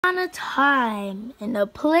upon a time, in a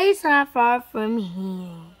place not far from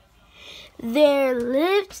here, there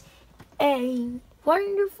lived a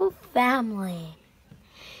wonderful family.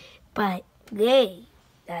 But they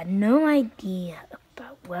had no idea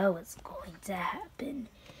about what was going to happen.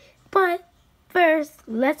 But first,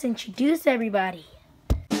 let's introduce everybody.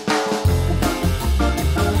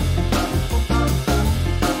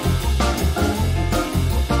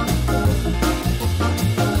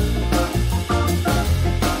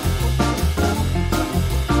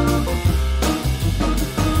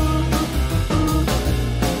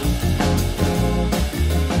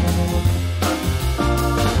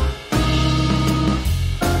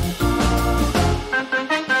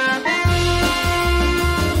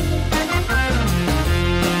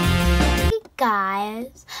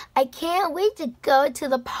 Guys, I can't wait to go to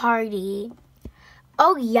the party.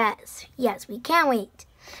 Oh yes, we can't wait.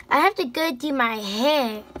 I have to go do my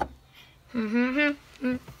hair.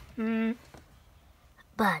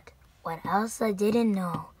 But what Elsa didn't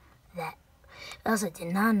know, that Elsa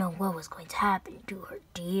did not know what was going to happen to her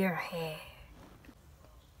dear hair.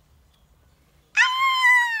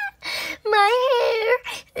 My hair,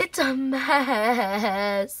 it's a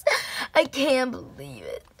mess. I can't believe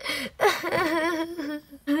it.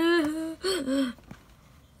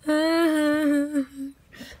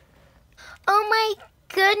 Oh my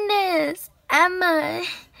goodness, Emma,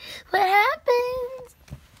 what happened?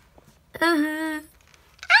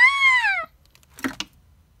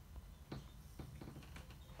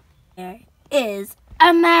 There is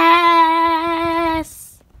a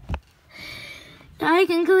mess. I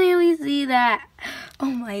can clearly see that.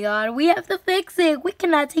 Oh my god, we have to fix it. We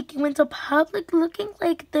cannot take you into public looking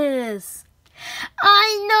like this.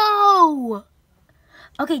 I know.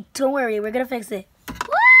 Okay, don't worry, we're gonna fix it.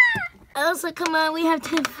 Elsa, come on, we have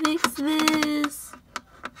to fix this.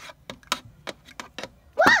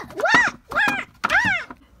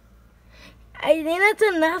 I think that's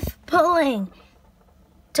enough pulling.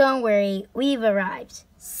 Don't worry, we've arrived.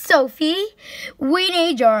 Sophie, we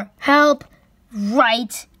need your help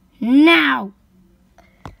right now.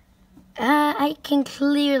 I can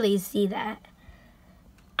clearly see that.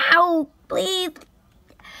 Ow, please.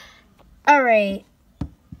 All right.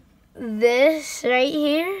 This right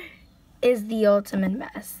here is the ultimate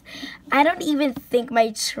mess. I don't even think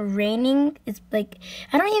my training is I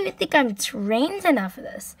don't even think I'm trained enough for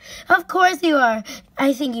this. Of course you are.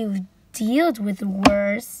 I think you've dealt with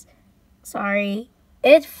worse. Sorry.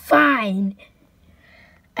 It's fine.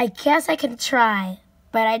 I guess I can try,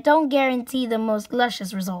 but I don't guarantee the most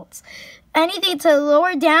luscious results. Anything to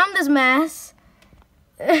lower down this mess.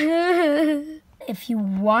 If you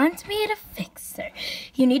want me to fix her,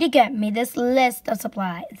 you need to get me this list of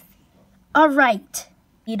supplies. All right.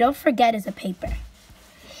 You don't forget it's a paper.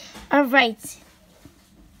 All right.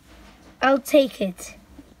 I'll take it.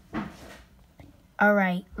 All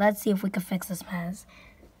right. Let's see if we can fix this mess.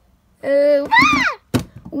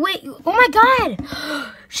 Wait, oh my god!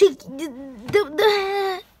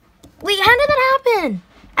 Wait, how did that happen?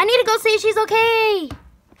 I need to go see if she's okay.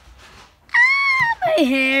 My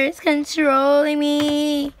hair is controlling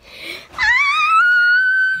me.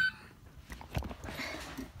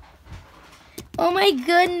 Oh my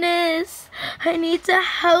goodness, I need to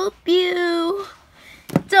help you.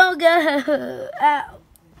 Don't go. Ow.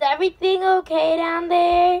 Is everything okay down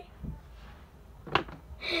there?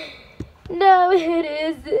 No, it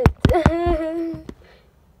isn't.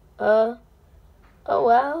 Oh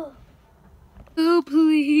well. Oh,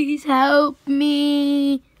 please help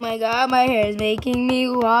me. Oh my god, my hair is making me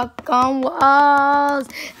walk on walls.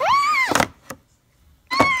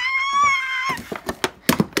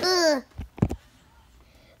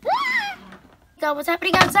 God, what's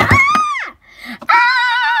happening outside?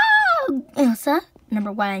 Oh! Elsa,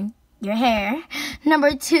 number 1, your hair.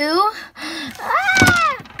 Number 2,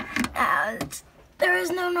 there is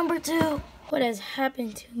no number 2. What has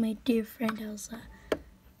happened to my dear friend Elsa?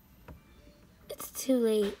 It's too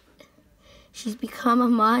late. She's become a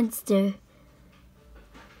monster.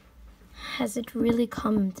 Has it really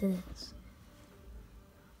come to this?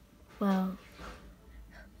 Well,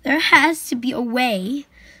 there has to be a way.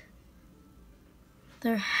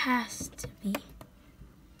 There has to be.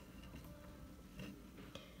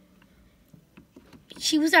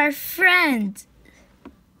 She was our friend.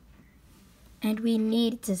 And we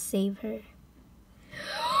need to save her.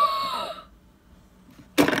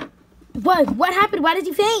 What? What happened? Why did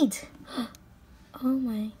you faint? Oh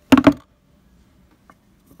my.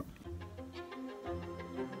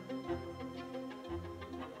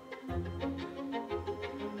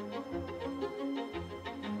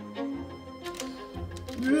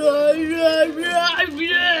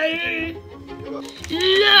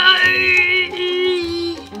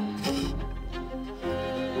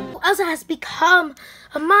 Elsa has become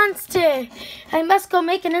a monster. I must go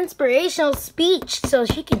make an inspirational speech so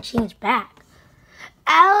she can change back.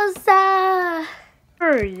 Elsa!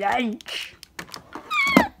 For lunch.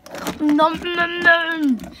 Nom, nom,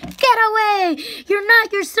 nom. Get away! You're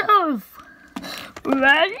not yourself.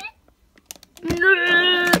 Run?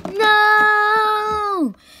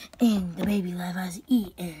 No! And the baby live has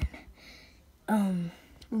eaten.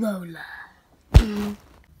 Lola.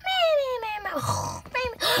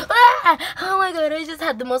 Oh my god, I just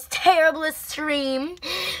had the most terriblest dream.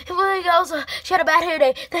 Like Elsa, she had a bad hair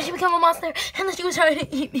day, then she became a monster, and then she was trying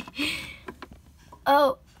to eat me.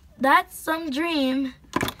 Oh, that's some dream.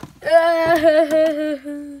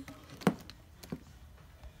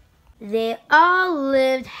 They all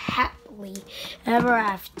lived happily ever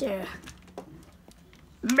after.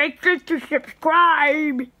 Make sure to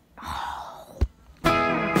subscribe.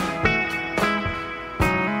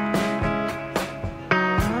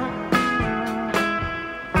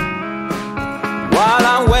 While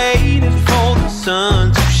I waited for the sun